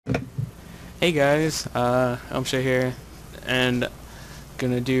Hey guys, Elmshay here, and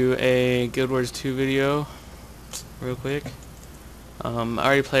gonna do a Guild Wars 2 video real quick. I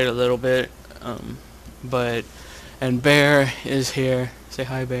already played a little bit, and Bear is here. Say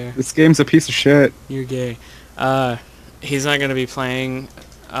hi, Bear. This game's a piece of shit. You're gay. He's not gonna be playing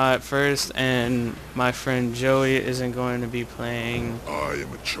at first, and my friend Joey isn't going to be playing. I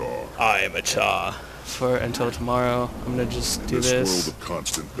am a Char. For until tomorrow. I'm gonna just do this. World of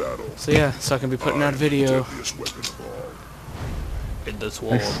constant battle. So yeah, so I can be putting out a video. In this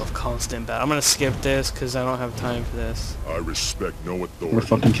world of constant battle. I'm gonna skip this because I don't have time for this. I respect no I'm authority. gonna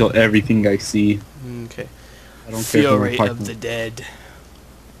fucking kill everything I see. Okay. I don't Fury care if of the dead.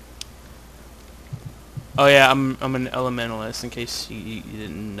 Oh yeah, I'm an elementalist in case you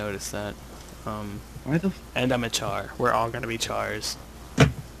didn't notice that. Why the And I'm a Char. We're all gonna be Chars.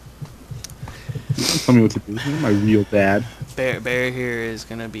 Don't tell me what to do. This is my real dad. Bear here is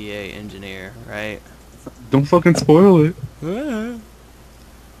gonna be a engineer, right? Don't fucking spoil it. Ah.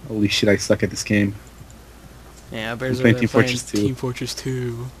 Holy shit, I suck at this game. Yeah, Bear's playing over there Team playing Fortress 2. Team Fortress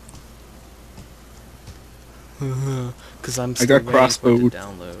 2. Because I'm I still got waiting for it to crossbowed.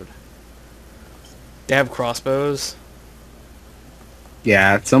 download. They have crossbows?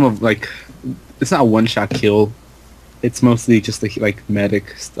 Yeah, some of like, it's not a one-shot kill. It's mostly just like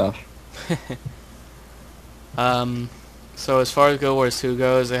medic stuff. So as far as Guild Wars 2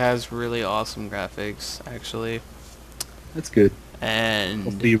 goes, it has really awesome graphics, actually. That's good. And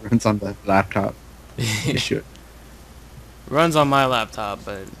Hopefully it runs on the laptop. It should. runs on my laptop,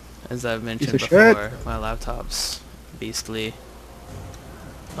 but as I've mentioned Piece of shit. before, my laptop's beastly.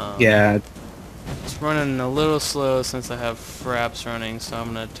 Yeah. It's running a little slow since I have fraps running, so I'm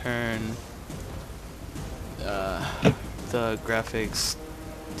gonna turn the graphics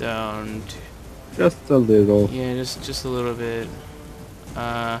down to, Just a little. yeah, just a little bit.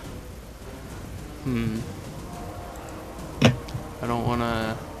 I don't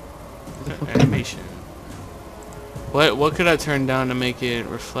wanna animation. What could I turn down to make it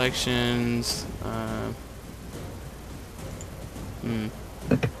reflections?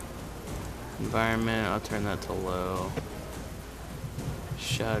 Environment, I'll turn that to low.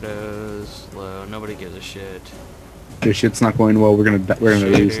 Shadows, low. Nobody gives a shit. This shit's not going well. We're gonna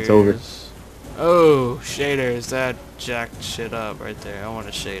lose. It's over. Shaders. Oh, shaders. That jacked shit up right there. I want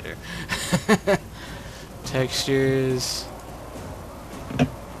a shader. Textures.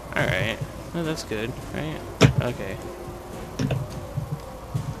 Alright. Oh, that's good, right? Okay.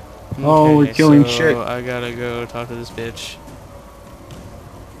 Oh, we're killing shit. I gotta go talk to this bitch.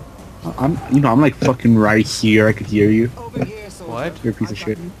 I'm like fucking right here. I could hear you. What? You're a piece of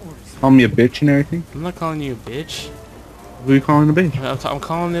shit. Call me a bitch and everything. I'm not calling you a bitch. Who are you calling a bitch? I'm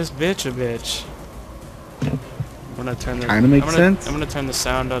calling this bitch a bitch. I'm gonna turn the. Kinda makes sense. I'm gonna turn the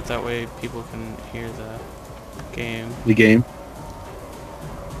sound up that way people can hear the game. The game.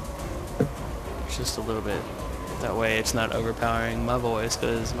 Just a little bit. That way it's not overpowering my voice,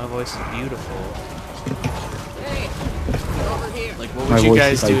 because my voice is beautiful. Hey, over here. Like, what My would you voice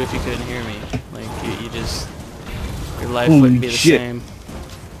guys is do like- if you couldn't hear me? Like, you just... Your life Holy wouldn't be the shit. same.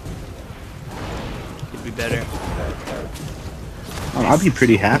 It'd be better. I'd be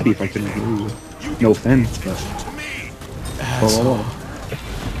pretty happy if I couldn't hear you. No offense, but. Asshole.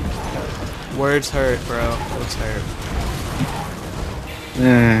 Words hurt, bro. Words hurt.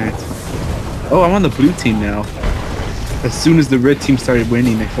 It's fine. Oh, I'm on the blue team now. As soon as the red team started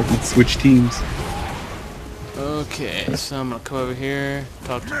winning, I fucking switched teams. Okay, so I'm gonna come over here,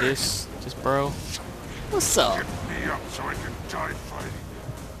 talk to this bro. What's up? Me up so I can die fighting.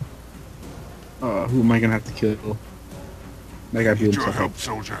 Who am I gonna have to kill? That guy blew Need your himself help, up.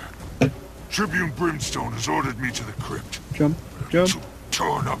 soldier. Tribune Brimstone has ordered me to the crypt. Jump, jump. Too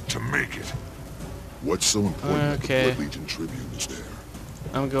torn up to make it. What's so important Okay. that the Blood Legion Tribune is there?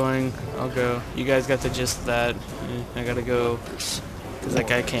 I'm going. I'll go. You guys got the gist of that. I gotta go, because that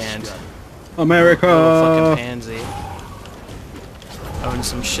guy can't. Little America! fucking pansy. Own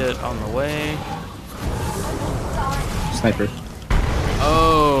some shit on the way. Sniper.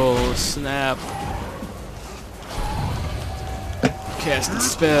 Oh, snap. Casting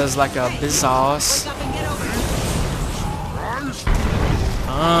spells like a bizarre.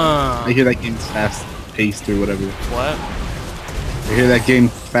 Ah. I hear that game's fast paced or whatever. What? I hear that game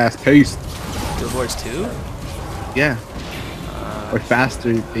fast paced. Guild Wars 2? Yeah. Or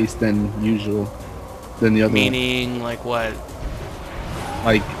faster paced than usual. Than the other one. Meaning, like what?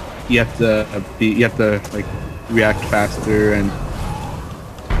 Like you have to like react faster and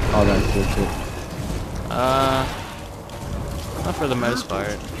all that bullshit. Not for the most part.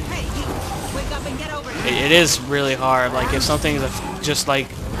 Hey, you. Wake up and get over here. It is really hard. Like if something's just like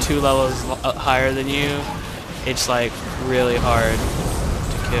 2 levels higher than you, it's like really hard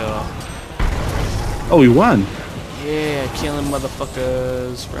to kill. Oh, we won. Yeah, killing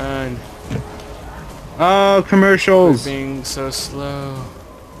motherfuckers. Run. Oh, We're commercials. being so slow.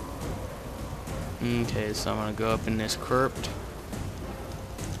 Okay, so I'm gonna go up in this crypt.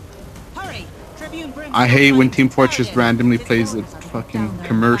 Hurry! Tribune Brimstone I hate when claims Team Fortress Target. randomly His plays a orders are fucking down there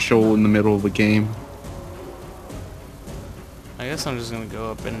commercial in the middle of the game. I guess I'm just gonna go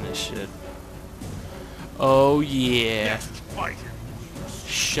up in this shit. Oh yeah. Fight.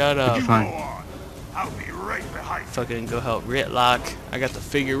 Shut What'd up. you find? I'll be right behind you. Fucking go help Ritlock. I got the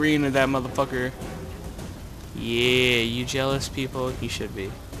figurine of that motherfucker. Yeah, you jealous people? You should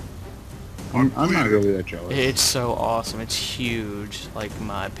be. I'm not really that jealous. It's so awesome. It's huge. Like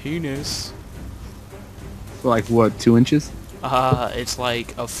my penis. So like what, 2 inches? It's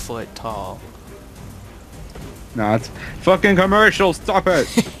like a foot tall. Nah, it's fucking commercial. Stop it.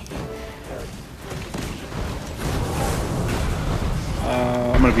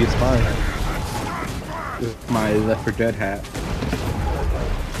 I'm gonna be a spy with my Left 4 Dead hat.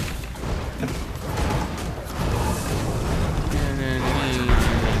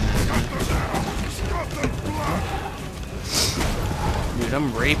 Dude,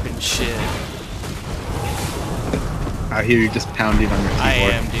 I'm raping shit. I hear you just pounding on your keyboard. I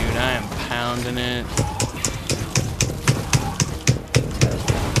am, dude. I am pounding it.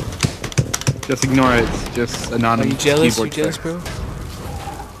 Just ignore it. It's just Are anonymous you jealous? You keyboard jealous, sex. bro?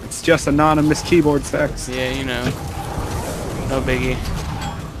 It's just anonymous keyboard sex. Yeah, you know. No biggie.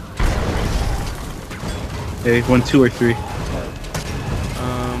 Hey, 1, 2, or 3.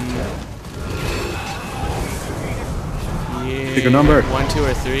 Yeah. Pick a number. 1, 2,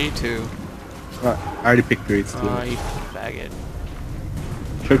 or 3? 2. I already picked 3. It's 2. You faggot.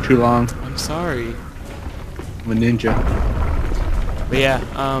 Took too long. I'm sorry. I'm a ninja. But yeah,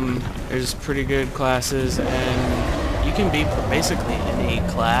 there's pretty good classes, and you can be basically any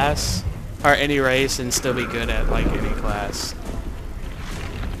class or any race and still be good at like any class.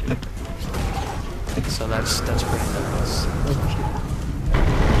 So that's pretty nice.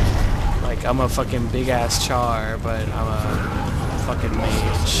 Like I'm a fucking big ass char, but I'm a fucking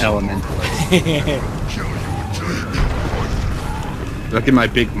mage. Elemental. Look at my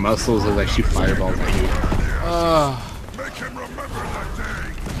big muscles as I shoot fireballs at you. Make him remember that day.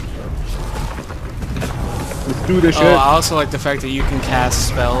 Let's do this shit. Oh, I also like the fact that you can cast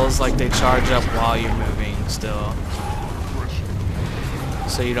spells, like they charge up while you're moving still.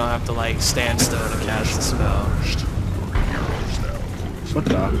 So you don't have to like stand still to cast the spell. What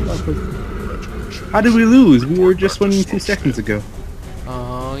the fuck? How did we lose? We were just winning 2 seconds ago.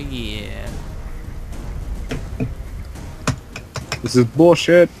 Oh yeah. This is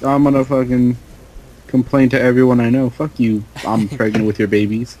bullshit. I'm gonna fucking complain to everyone I know. Fuck you. I'm pregnant with your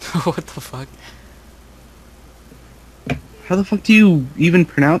babies. What the fuck? How the fuck do you even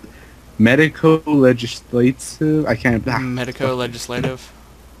pronounce medico-legislative? I can't. Medico legislative.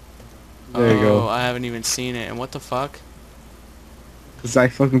 There you go. Oh, I haven't even seen it. And what the fuck? Because I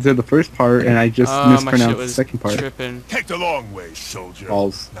fucking said the first part and I just Oh, my shit mispronounced the was second part. tripping. Take the long way, soldier.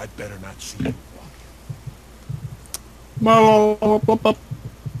 Balls. I'd better not see you.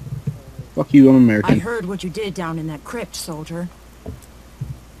 Fuck you, I'm I American. heard what you did down in that crypt, soldier.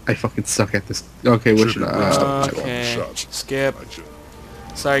 I fucking suck at this. Okay, what should I... Okay, shots. skip.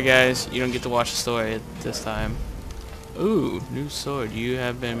 Sorry guys, you don't get to watch the story this time. Ooh, new sword. You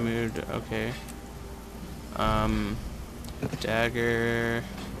have been moved. Okay. Dagger.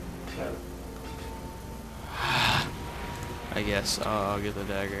 I guess I'll get the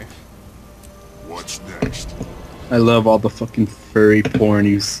dagger. What's next? I love all the fucking furry porn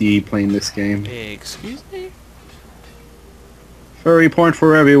you see playing this game. Hey, excuse me? Furry porn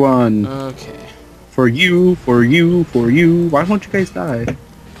for everyone. Okay. For you, for you, for you. Why won't you guys die?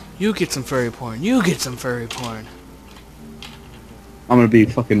 You get some furry porn. You get some furry porn. I'm gonna be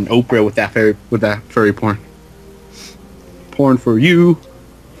fucking Oprah with that furry porn. Porn for you.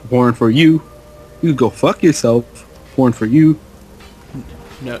 Porn for you. You can go fuck yourself. Porn for you.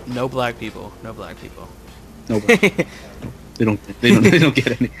 No black people. No black people. No, they don't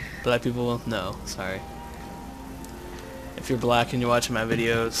get any. Black people, no. Sorry. If you're black and you're watching my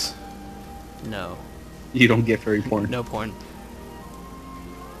videos, no. You don't get furry porn. No porn.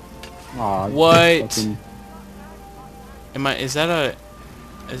 Aw, What? fucking- Is that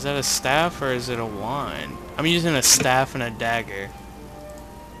a staff or is it a wand? I'm using a staff and a dagger.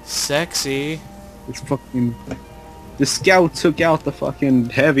 Sexy. It's fucking. The scout took out the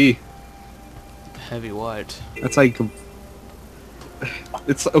fucking heavy. Heavy what? That's like.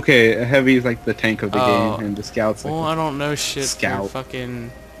 It's okay. A heavy is like the tank of the Oh. game, and the scout's like. Well, I don't know shit. Scout. For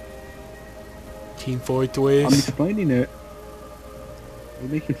fucking Team I'm Fortress. explaining it. Are you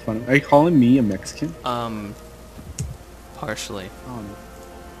making fun of me? Are you calling me a Mexican? Partially.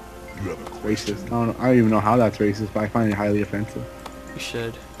 You have a Racist. question? I don't even know how that's racist, but I find it highly offensive. You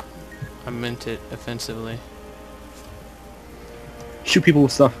should. I meant it offensively. Shoot people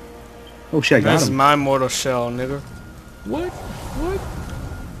with stuff. Oh shit, I got This is him. my mortal shell, nigga. What? What?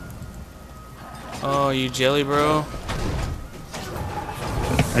 Oh, you jelly, bro?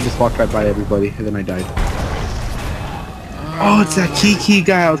 I just walked right by everybody, and then I died. Oh, it's that Kiki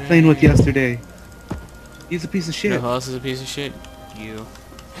guy I was playing with yesterday. He's a piece of You shit. know who else is a piece of shit? You.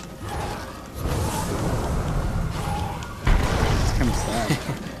 It's kind of sad.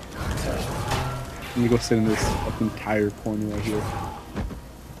 Let me go sit in this fucking tire corner right here.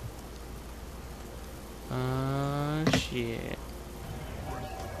 Shit.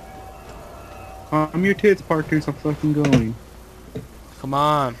 I'm your tits, Parkers. I'm fucking going. Come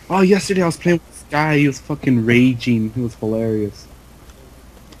on. Oh, yesterday I was playing with this guy. He was fucking raging. He was hilarious.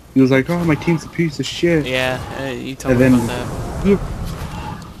 He was like, "Oh, my team's a piece of shit." Yeah, you told And me then about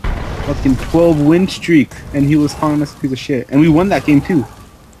that. fucking 12 win streak, and he was calling us a piece of shit. And we won that game too.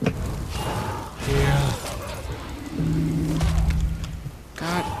 Yeah.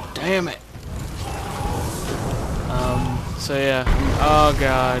 God damn it. So yeah. Oh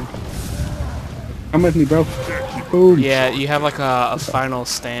god. Come with me, bro. Boom. Yeah, you have like a final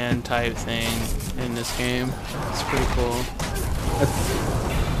stand type thing in this game. It's pretty cool.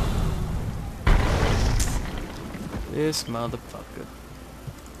 This motherfucker.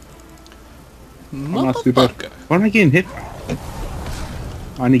 I'm not stupid. Motherfucker. Why am I getting hit?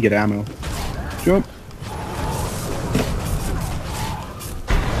 I need to get ammo. Jump.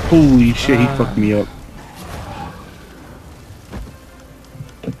 Holy shit, he fucked me up.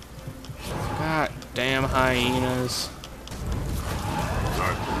 God damn hyenas.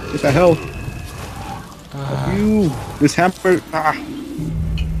 Get the hell. You. This hamper. Ah.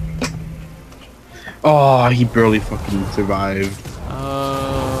 Oh, he barely fucking survived.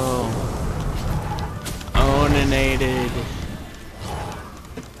 Oh. Oninated.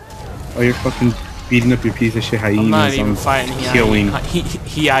 Oh, you're fucking beating up your piece of shit hyenas. I'm not even fighting killing.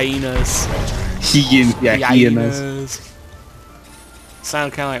 hyenas. Hyenas.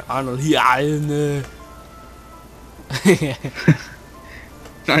 Sound kind of like Arnold. Hyena.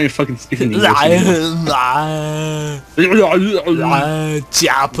 Not even fucking speaking English anymore.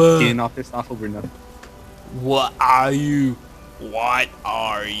 Chopper. Getting off this off over nothing. What are you? What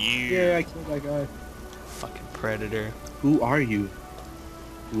are you? Yeah, I killed that guy. Fucking predator. Who are you?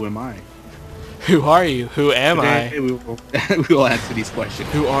 Who am I? Who are you? Who am Today, I? we will answer these questions.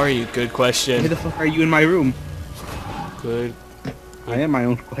 Who are you? Good Why question. the fuck are you in my room? Good. I am my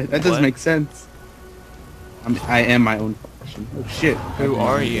own question. That doesn't What? make sense. I am my own question. Oh shit. Who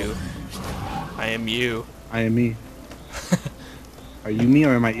are you? I am you. I am me. Are you me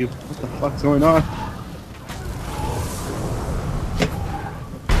or am I you? What the fuck's going on?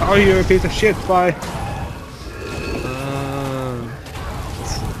 Oh, you're a piece of shit, spy.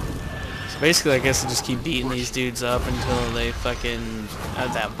 So basically, I guess I just keep beating these dudes up until they fucking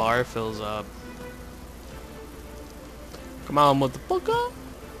that bar fills up. Come on, motherfucker.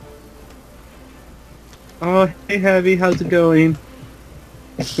 Oh, hey Heavy, how's it going?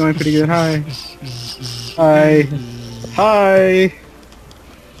 It's going pretty good. Hi. Hi. Hi.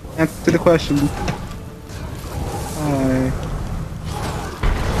 Answer the question. Hi.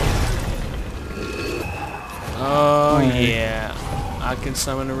 Oh Hi. yeah, I can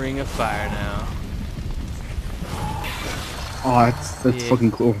summon a ring of fire now. Oh, that's Yeah.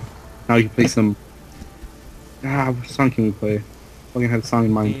 fucking cool. Now you can play some. What song can we play? Fucking have a song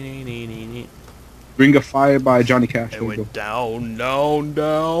in mind. Ring of Fire by Johnny Cash. It There we go. went down, down,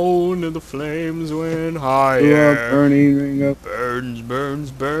 down, and the flames went Ooh, higher. burning ring of. Burns, burns,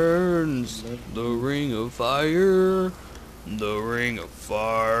 burns. The ring of fire. The ring of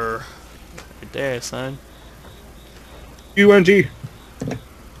fire. Right there, son. UNG.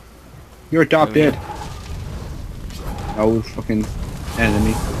 You're top Oh, dead. Oh, fucking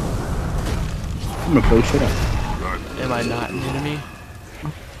enemy. I'm gonna blow shit up. Am I not an enemy?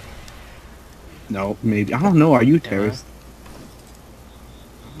 No, maybe. I don't know. Are you a terrorist?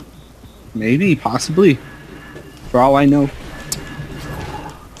 Maybe, possibly. For all I know.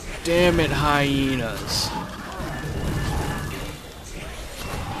 Damn it, hyenas.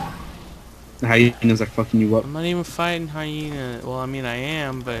 The hyenas are fucking you up. I'm not even fighting hyena. Well, I mean, I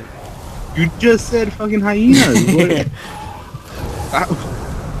am, but... You just said fucking hyenas. What?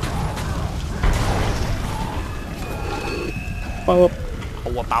 Follow up.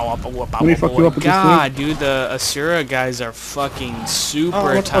 Let me fuck you up with this thing. God, dude, the Asura guys are fucking super Oh,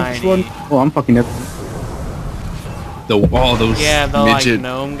 what the fuck is tiny. one? Oh, I'm fucking everything. All those Yeah, the like midget,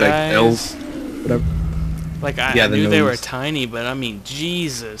 gnome like guys. elves, whatever. Like I Yeah, the knew they were gnomes. tiny, but I mean,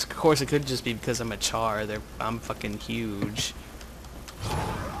 Jesus. Of course, it could just be because I'm a char. I'm fucking huge.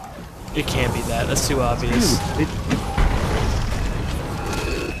 It can't be that. That's too obvious.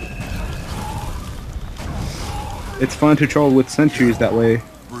 It's fun to troll with sentries that way.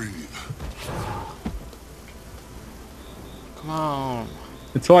 Breathe. Come on.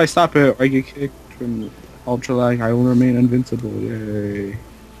 Until I stop it, I get kicked from ultra lag. I will remain invincible. Yay!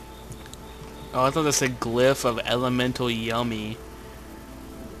 Oh, I thought that said glyph of elemental yummy.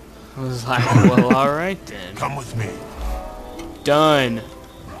 I was like, well, alright then. Come with me. Done.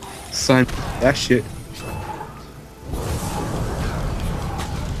 Son, that shit.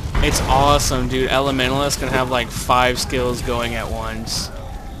 It's awesome, dude. Elementalist can have like 5 skills going at once.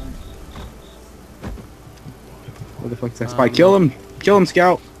 What the fuck's that spy? Kill him! Kill him,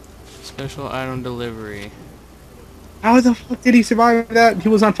 Scout! Special item delivery. How the fuck did he survive that? He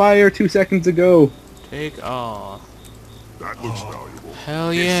was on fire 2 seconds ago. Take all. That looks valuable. Hell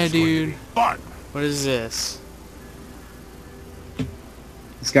This yeah, is going to dude. be fun. What is this?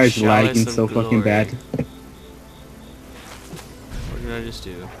 This guy's Chalice lagging of so fucking glory. bad. What did I just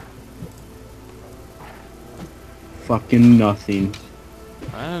do? Fucking nothing.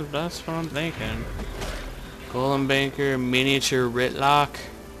 That's what I'm thinking. Golem Banker, miniature Ritlock.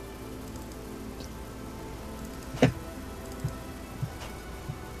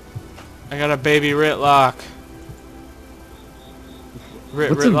 I got a baby Ritlock.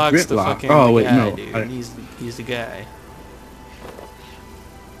 What's a Ritlock's the Ritlock? fucking Oh, the wait, guy, no. dude. He's the guy.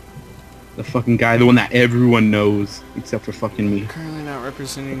 The fucking guy, the one that everyone knows, except for fucking me. Currently not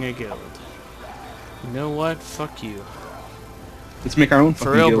representing a guild. You know what? Fuck you. Let's make our own For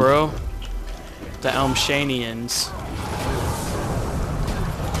fucking real, guild. bro. The Elmshanians.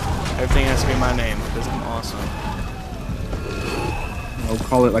 Everything has to be my name because I'm awesome. I'll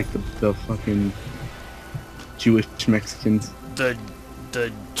call it like the fucking Jewish Mexicans. The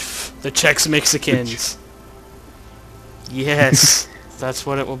Czechs Mexicans. Yes, that's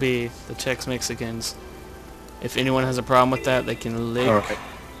what it will be. The Czechs Mexicans. If anyone has a problem with that, they can lick Alright.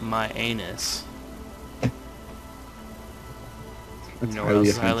 my anus. You That's know what else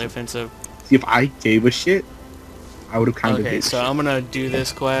is highly offensive? See, if I gave a shit, I would have kind of Okay, gave a so shit. I'm gonna do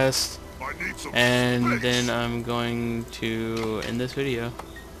this quest, I need some and space. then I'm going to end this video.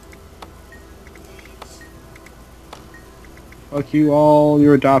 Fuck you all,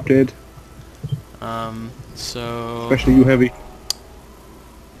 you're adopted. So Especially you, Heavy.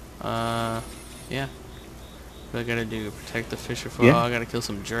 yeah. What I gotta do? Protect the fisher for Yeah. all. I gotta kill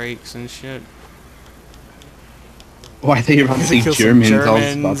some drakes and shit. Oh, I think you're about to say Kill some Germans. Germans. I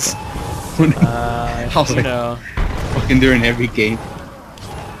was about to... You like, know, fucking during every game.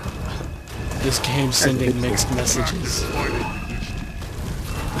 this game's sending mixed messages.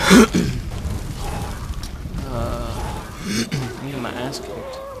 I'm getting my ass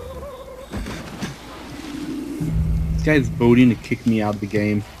kicked. This guy's voting to kick me out of the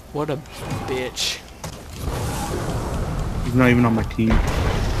game. What a bitch. He's not even on my team.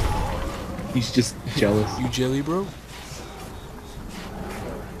 He's just jealous. You jelly, bro?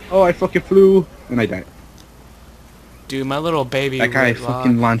 Oh, I fucking flew, and I died. Dude, my little baby That guy Ritlock.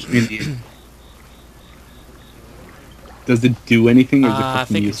 fucking launched me in the air. Does it do anything, or is it I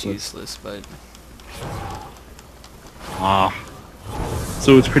fucking think useless? it's useless, but Ah.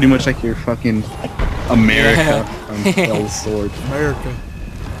 So it's pretty much like your fucking America from Hell's Sword. America.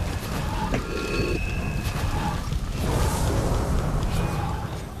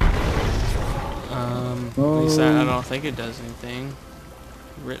 At least I don't think it does anything.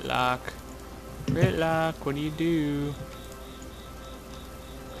 Ritlock. Ritlock, what do you do?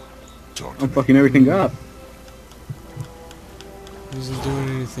 Talk to I'm me. fucking everything up. Isn't doing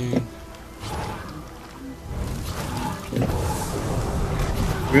anything.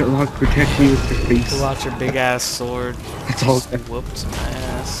 Ritlock, protect me with your face. Pull out your big ass sword. That's all. Just whooped some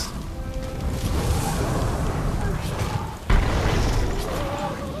ass.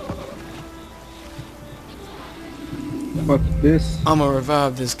 Fuck this. I'ma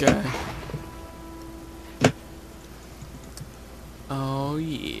revive this guy. Oh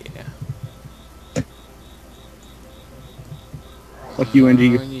yeah. Fuck you, Oh NG.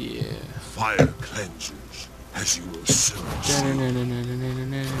 yeah. Fire cleanses as you will soon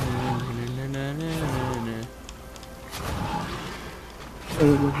see.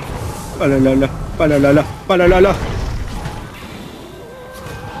 Ba-la-la-la, ba-la-la-la, ba-la-la-la.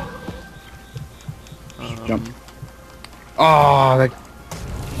 Jump. Oh, that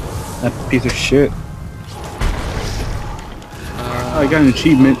That piece of shit. I got an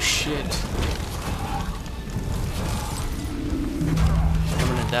achievement. Oh shit. I'm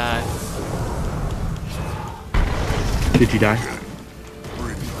gonna die. Did you die?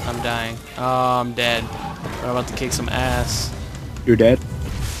 I'm dying. Oh, I'm dead. I'm about to kick some ass. You're dead?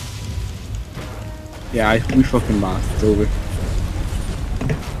 Yeah, we fucking lost. It's over.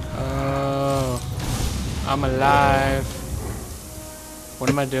 Oh, I'm alive. What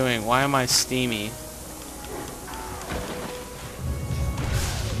am I doing? Why am I steamy?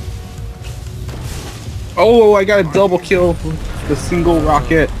 Oh, I got a double kill with the single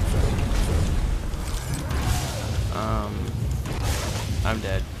rocket. I'm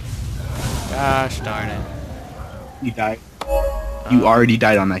dead. Gosh darn it. You died. You already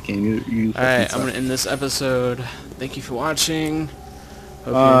died on that game. You Alright, I'm gonna end this episode. Thank you for watching.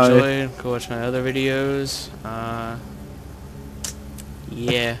 Hope you enjoyed. Go watch my other videos.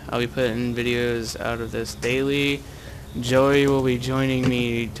 Yeah, I'll be putting videos out of this daily. Joey will be joining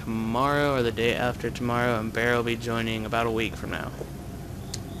me tomorrow or the day after tomorrow, and Bear will be joining about a week from now.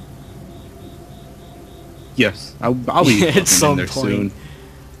 Yes, I'll be At some in there point. soon.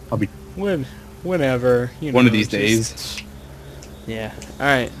 I'll be Whenever. You know, one of these just, days. Yeah.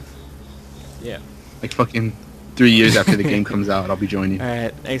 Alright. Yeah. Like fucking 3 years after the game comes out, I'll be joining.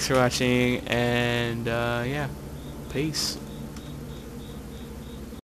 Alright, thanks for watching, and yeah, peace.